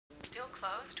still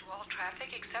closed to all traffic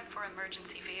except for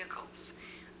emergency vehicles.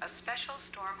 A special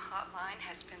storm hotline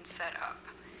has been set up.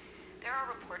 There are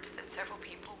reports that several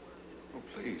people were... Oh,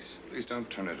 please don't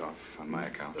turn it off on my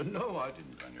account. No, I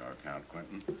didn't on your account,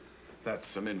 Quentin. That's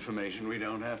some information we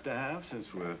don't have to have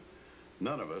since we're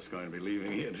none of us going to be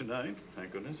leaving here tonight,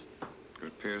 thank goodness. It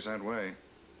appears that way.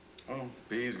 Oh,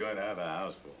 Bee's going to have a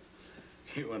house full.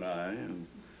 You and I, and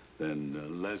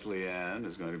then Leslie Ann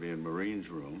is going to be in Marine's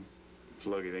room. It's a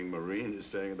lucky thing Marine is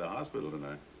staying at the hospital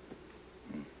tonight.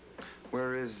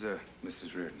 Where is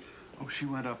Mrs. Reardon? Oh, she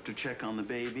went up to check on the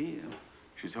baby.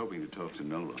 She's hoping to talk to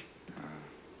Nola.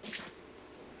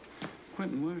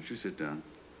 Quentin, why don't you sit down?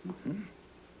 Mm-hmm.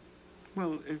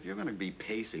 Well, if you're going to be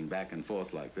pacing back and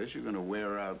forth like this, you're going to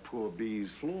wear out poor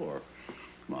Bee's floor.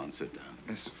 Come on, sit down.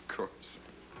 Yes, of course.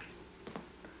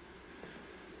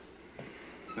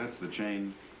 That's the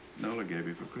chain Nola gave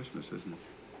you for Christmas, isn't it?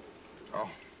 Oh,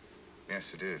 yes,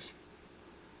 it is.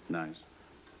 Nice.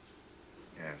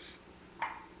 Yes.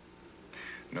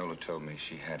 Nola told me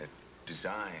she had it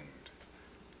designed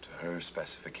to her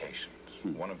specifications.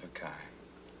 One of a kind.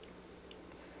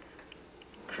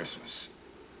 Christmas.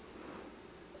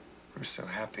 We were so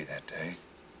happy that day.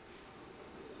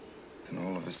 Then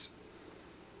all of us...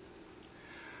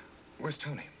 Where's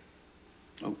Tony?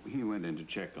 Oh, he went in to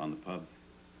check on the pub.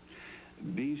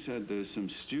 Bee said there's some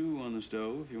stew on the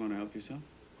stove if you want to help yourself.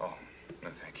 Oh, no,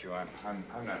 thank you. I'm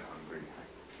not hungry.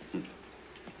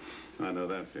 I know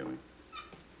that feeling.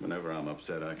 Whenever I'm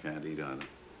upset, I can't eat either.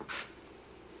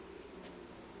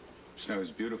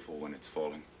 Snow's beautiful when it's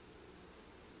falling.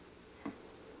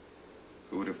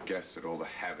 Who would have guessed at all the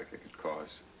havoc it could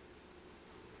cause?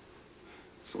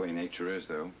 It's the way nature is,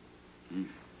 though.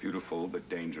 Beautiful, but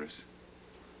dangerous.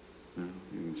 Well,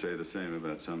 you can say the same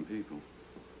about some people.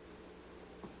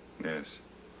 Yes.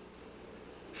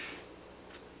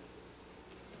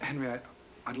 Henry,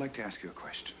 I'd like to ask you a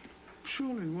question.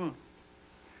 Surely, what?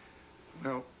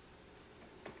 Well,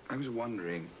 I was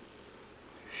wondering,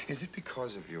 is it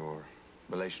because of your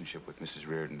relationship with Mrs.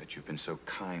 Reardon that you've been so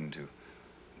kind to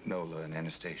Nola and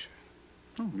Anastasia?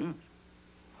 Oh, yes.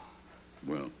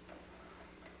 Well,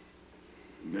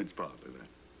 it's partly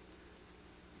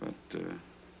that. But,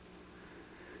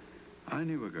 I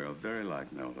knew a girl very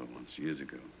like Nola once, years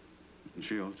ago. And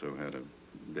she also had a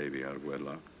baby out of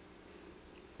wedlock.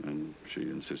 And she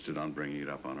insisted on bringing it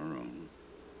up on her own.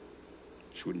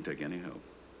 She wouldn't take any help.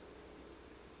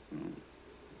 Well,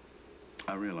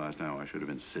 I realize now I should have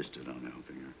insisted on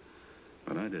helping her,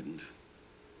 but I didn't.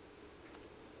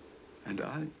 And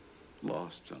I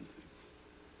lost something.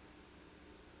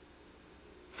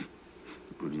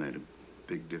 It would have made a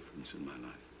big difference in my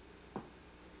life.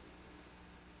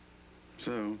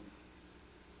 So,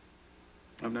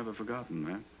 I've never forgotten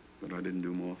that, but I didn't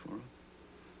do more for her.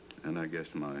 And I guess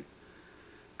my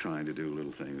trying to do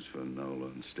little things for Nola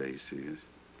and Stacy is,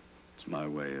 it's my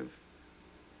way of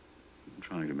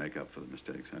trying to make up for the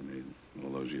mistakes I made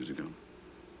all those years ago.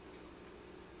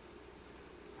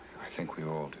 I think we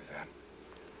all do that.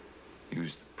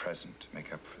 Use the present to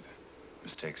make up for the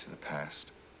mistakes of the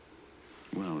past.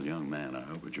 Well, young man, I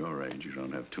hope at your age you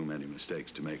don't have too many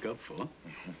mistakes to make up for.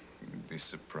 You'd be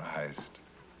surprised.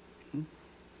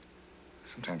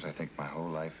 Sometimes I think my whole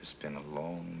life has been a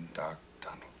long, dark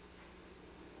tunnel.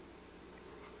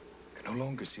 I can no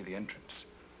longer see the entrance,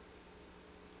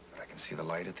 but I can see the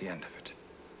light at the end of it.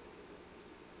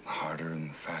 The harder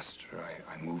and faster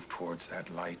I move towards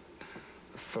that light,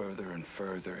 the further and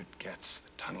further it gets.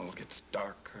 The tunnel gets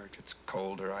darker, it gets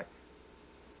colder.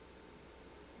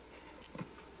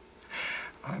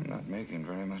 I'm not making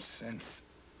very much sense,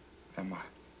 am I?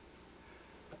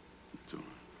 It's all right.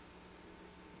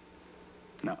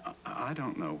 Now, I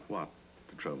don't know what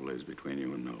the trouble is between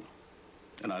you and Nola,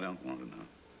 and I don't want to know.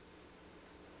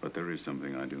 But there is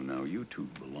something I do know. You two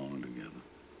belong together.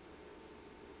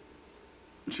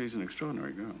 And she's an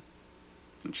extraordinary girl,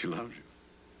 and she loves you.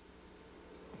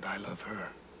 And I love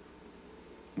her.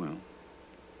 Well,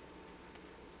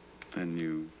 then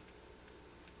you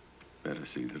better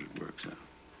see that it works out.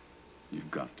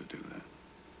 You've got to do that.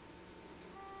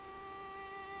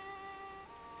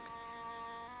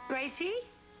 Gracie?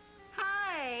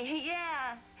 Hi,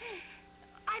 yeah.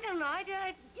 I don't know,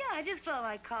 I just felt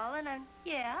like calling, and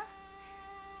yeah.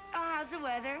 Oh, how's the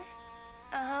weather?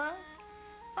 Uh-huh.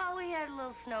 Well, we had a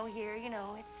little snow here, you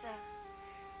know,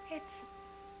 it's...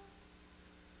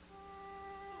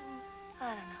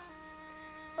 I don't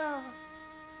know.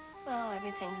 Well,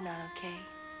 everything's not okay.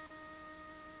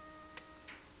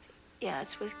 Yeah,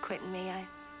 it's with Quint and me.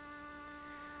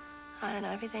 I don't know,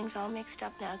 everything's all mixed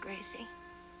up now, Gracie.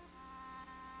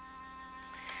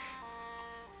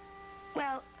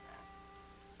 Well,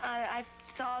 I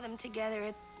saw them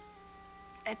together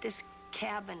at this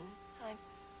cabin.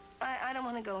 I don't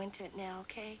want to go into it now,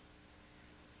 okay?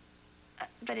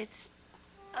 But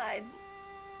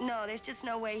no, there's just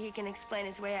no way he can explain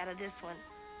his way out of this one.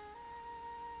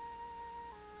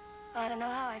 I don't know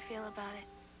how I feel about it.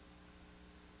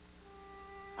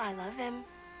 I love him.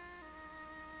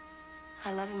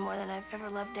 I love him more than I've ever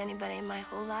loved anybody in my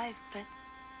whole life, but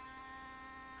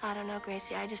I don't know,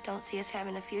 Gracie. I just don't see us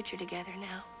having a future together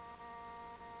now.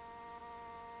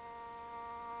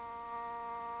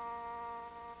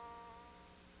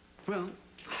 Well,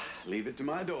 leave it to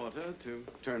my daughter to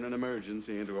turn an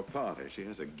emergency into a party. She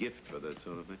has a gift for that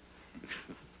sort of thing.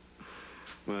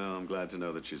 Well, I'm glad to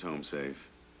know that she's home safe.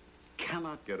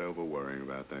 Cannot get over worrying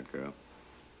about that girl.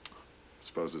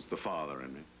 Suppose it's the father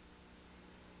in me.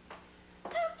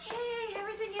 Okay,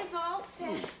 everything is all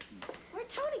set. Where'd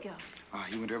Tony go?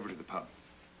 He went over to the pub.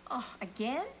 Oh,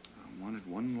 again? I wanted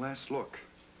one last look.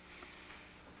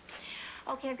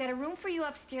 Okay, I've got a room for you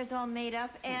upstairs all made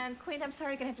up. And, Quint, I'm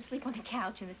sorry you're going to have to sleep on the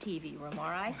couch in the TV room, all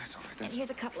right? Oh, that's all right. And here's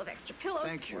a couple of extra pillows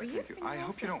Thank you, for you. thank you. I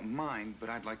hope you don't mind, but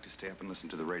I'd like to stay up and listen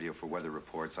to the radio for weather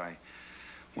reports. I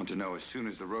want to know as soon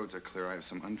as the roads are clear. I have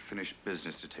some unfinished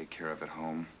business to take care of at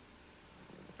home.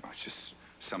 Oh, it's just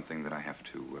something that I have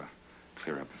to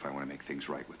clear up if I want to make things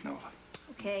right with Nola.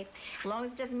 Okay, as long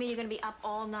as it doesn't mean you're going to be up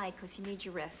all night because you need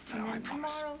your rest. No, and then I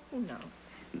promise. tomorrow, who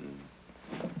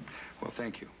knows? Well,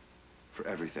 thank you for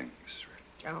everything, Mrs.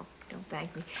 Red. Oh, don't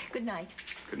thank me. Good night.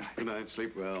 Good night. Good night.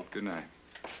 Sleep well. Good night.